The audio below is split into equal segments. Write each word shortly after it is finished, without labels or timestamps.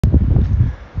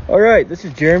Alright, this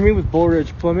is Jeremy with Bull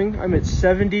Ridge Plumbing. I'm at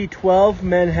 7012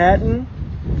 Manhattan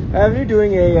Ave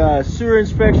doing a sewer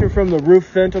inspection from the roof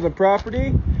vent on the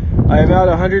property. I am out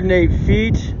 108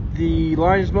 feet. The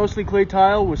line is mostly clay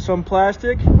tile with some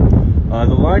plastic.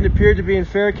 The line appeared to be in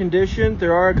fair condition.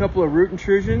 There are a couple of root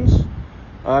intrusions.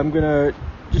 I'm going to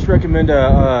just recommend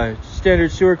a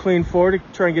standard sewer clean 4 to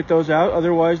try and get those out.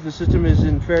 Otherwise, the system is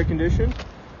in fair condition.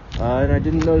 And I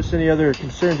didn't notice any other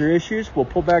concerns or issues. We'll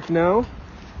pull back now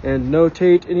and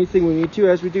notate anything we need to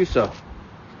as we do so.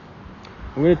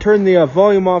 I'm going to turn the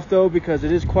volume off though because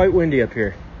it is quite windy up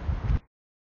here.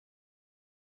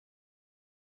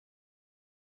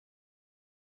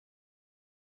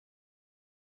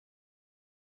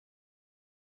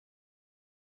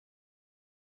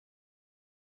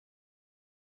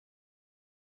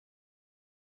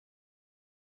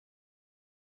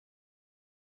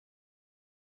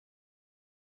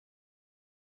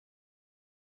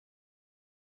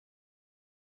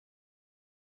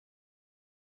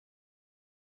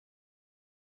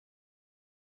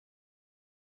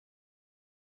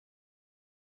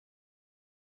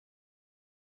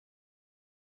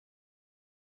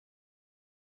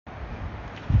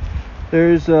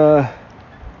 There's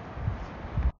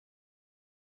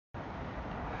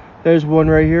one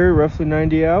right here, roughly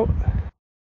 90 out.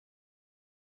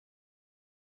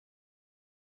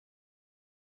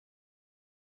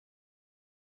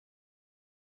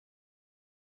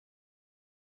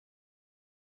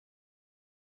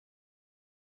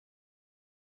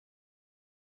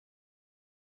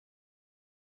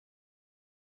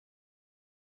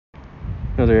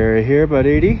 Another area here, about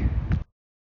 80.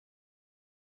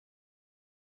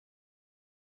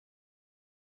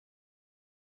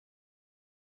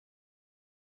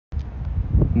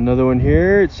 Another one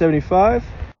here at 75.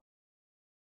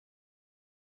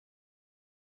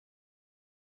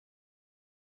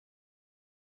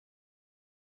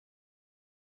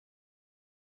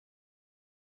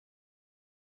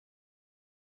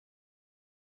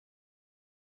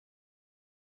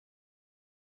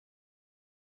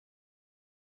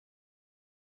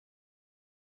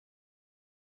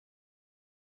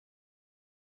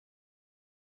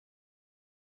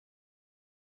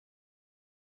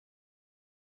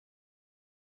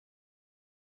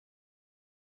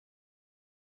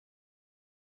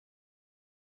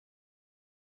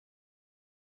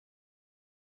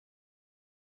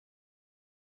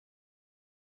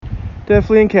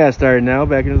 Definitely in cast iron now,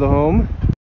 back into the home.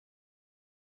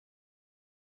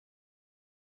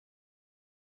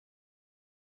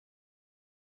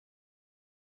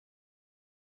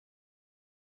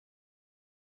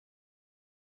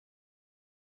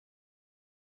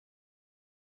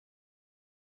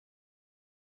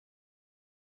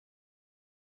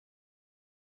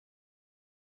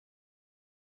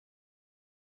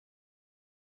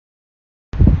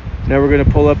 Now we're going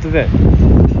to pull up the vent.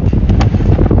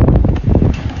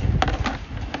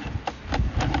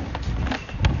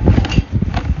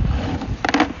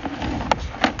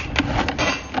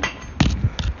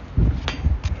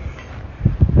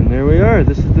 And there we are.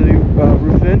 This is the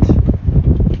roof vent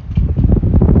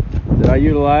that I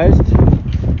utilized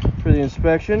for the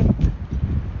inspection.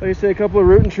 Like I say, a couple of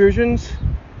root intrusions,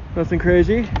 nothing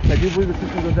crazy. I do believe the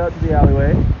system goes out to the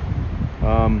alleyway.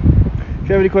 If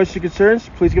you have any questions or concerns,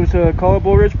 please give us a call at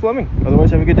Bull Ridge Plumbing.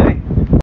 Otherwise, have a good day.